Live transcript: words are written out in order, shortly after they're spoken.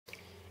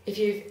If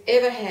you've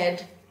ever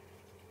had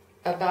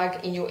a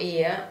bug in your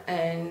ear,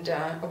 and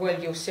well,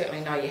 you'll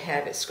certainly know you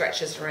have, it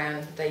scratches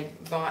around, they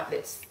bite,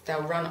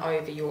 they'll run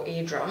over your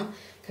eardrum,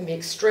 can be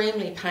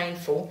extremely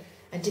painful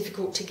and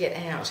difficult to get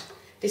out.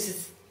 This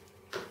is,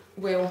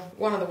 well,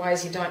 one of the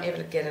ways you don't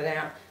ever get it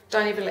out.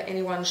 Don't ever let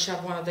anyone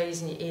shove one of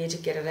these in your ear to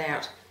get it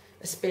out,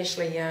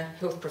 especially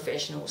health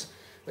professionals,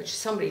 which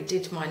somebody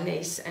did to my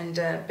niece and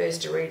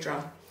burst her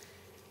eardrum.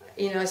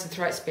 Ear, nose and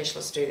throat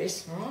specialists do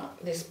this, all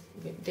right?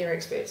 They're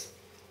experts.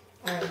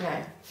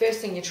 Okay, first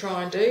thing you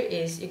try and do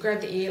is you grab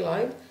the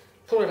earlobe,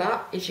 pull it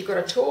up. If you've got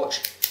a torch,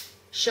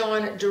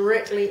 shine it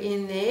directly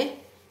in there.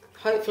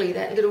 Hopefully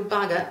that little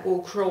bugger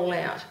will crawl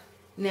out.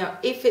 Now,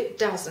 if it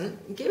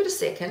doesn't, give it a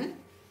second.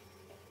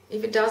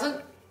 If it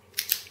doesn't,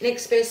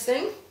 next best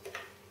thing,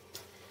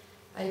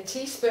 a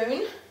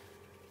teaspoon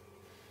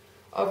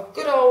of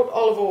good old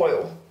olive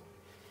oil.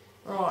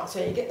 Right,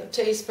 so you get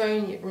the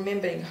teaspoon,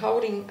 remember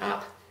holding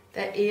up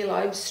that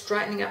earlobe,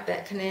 straightening up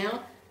that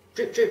canal,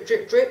 drip, drip,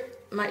 drip, drip.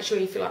 Make sure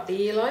you fill up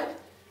the earlobe.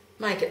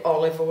 Make it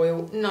olive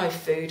oil, no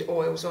food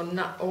oils or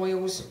nut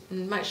oils.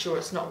 Make sure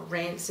it's not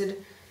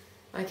rancid.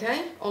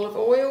 Okay, olive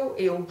oil,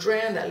 it'll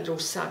drown that little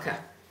sucker.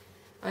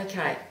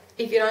 Okay,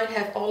 if you don't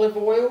have olive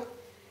oil,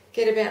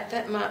 get about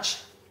that much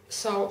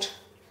salt.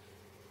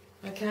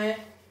 Okay,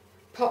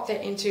 pop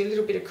that into a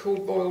little bit of cool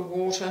boiled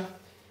water.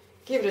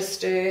 Give it a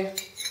stir.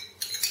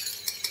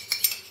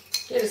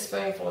 Get a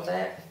spoonful of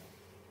that.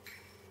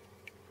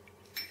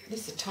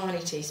 This is a tiny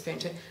teaspoon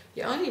too.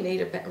 You only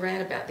need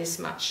around about this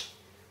much,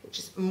 which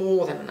is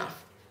more than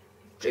enough.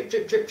 Drip,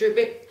 drip, drip, drip,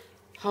 drip.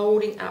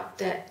 Holding up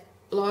that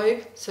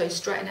lobe, so you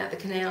straighten out the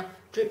canal.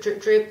 Drip,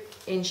 drip, drip.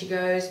 In she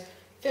goes,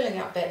 filling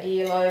up that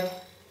earlobe.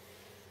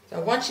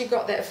 So once you've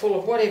got that full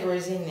of whatever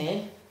is in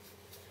there,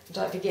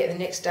 don't forget the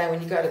next day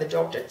when you go to the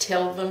doctor,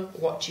 tell them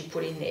what you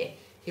put in there.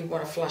 You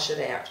want to flush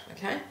it out,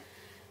 okay?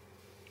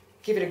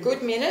 Give it a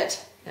good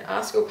minute and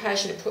ask your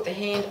patient to put the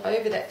hand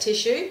over that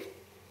tissue.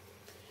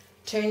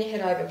 Turn your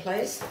head over,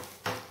 please.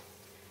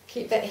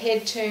 Keep that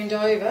head turned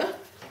over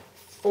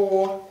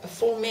for a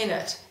full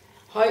minute.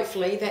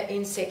 Hopefully that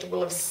insect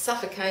will have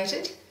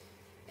suffocated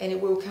and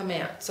it will come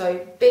out.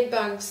 So bed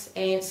bugs,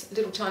 ants,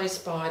 little tiny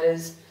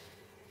spiders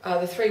are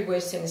the three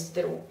worst things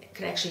that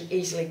can actually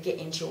easily get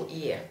into your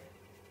ear.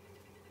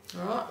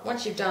 Alright,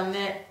 once you've done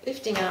that,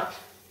 lifting up,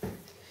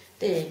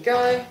 there you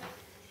go.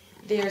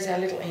 There is our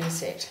little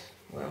insect.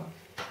 Well,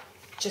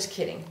 just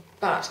kidding.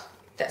 But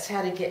that's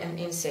how to get an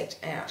insect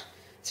out.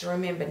 So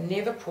remember,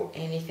 never put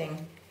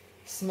anything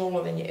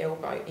smaller than your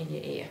elbow in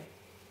your ear.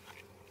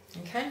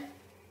 Okay?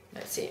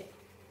 That's it.